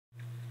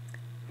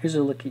Here's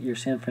a look at your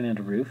San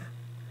Fernando roof.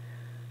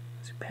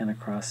 As you pan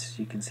across,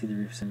 you can see the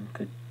roof's in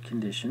good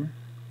condition.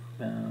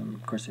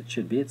 Of course, it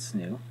should be. It's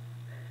new.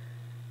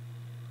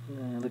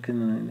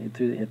 Looking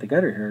through at the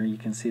gutter here, you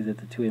can see that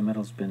the two-way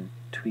metal's been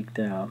tweaked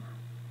out.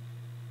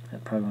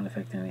 That probably won't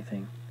affect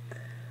anything.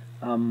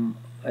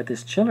 At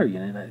this chiller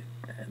unit,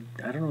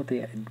 I don't know what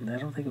I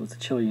don't think it was a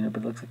chiller unit,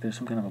 but it looks like there's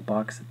some kind of a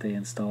box that they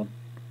installed.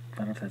 I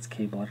don't know if that's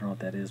cable. I don't know what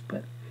that is,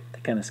 but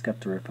they kind of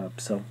scuffed the roof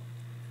up. So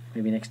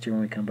maybe next year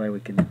when we come by, we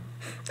can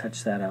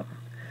touch that up.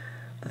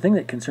 The thing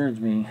that concerns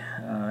me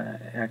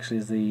actually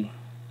is the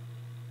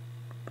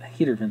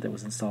heater vent that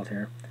was installed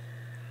here.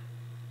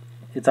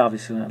 It's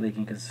obviously not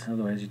leaking because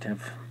otherwise you'd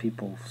have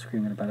people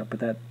screaming about it, but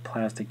that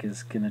plastic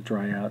is going to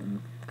dry out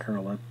and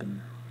curl up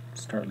and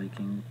start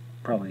leaking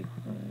probably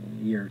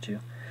a year or two.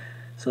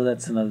 So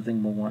that's another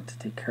thing we'll want to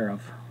take care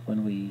of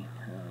when we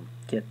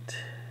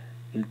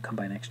come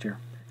by next year.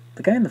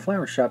 The guy in the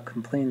flower shop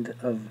complained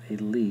of a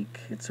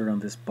leak. It's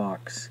around this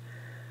box.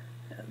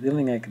 The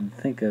only thing I can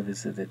think of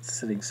is that it's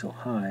sitting so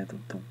high.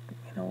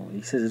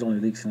 He says it only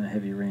leaks in a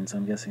heavy rain, so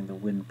I'm guessing the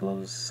wind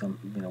blows some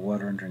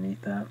water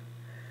underneath that.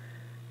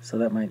 So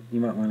you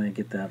might want to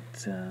get that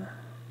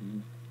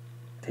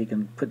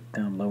put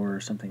down lower or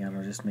something. I don't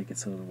know, just make it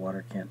so the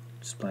water can't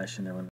splash in there when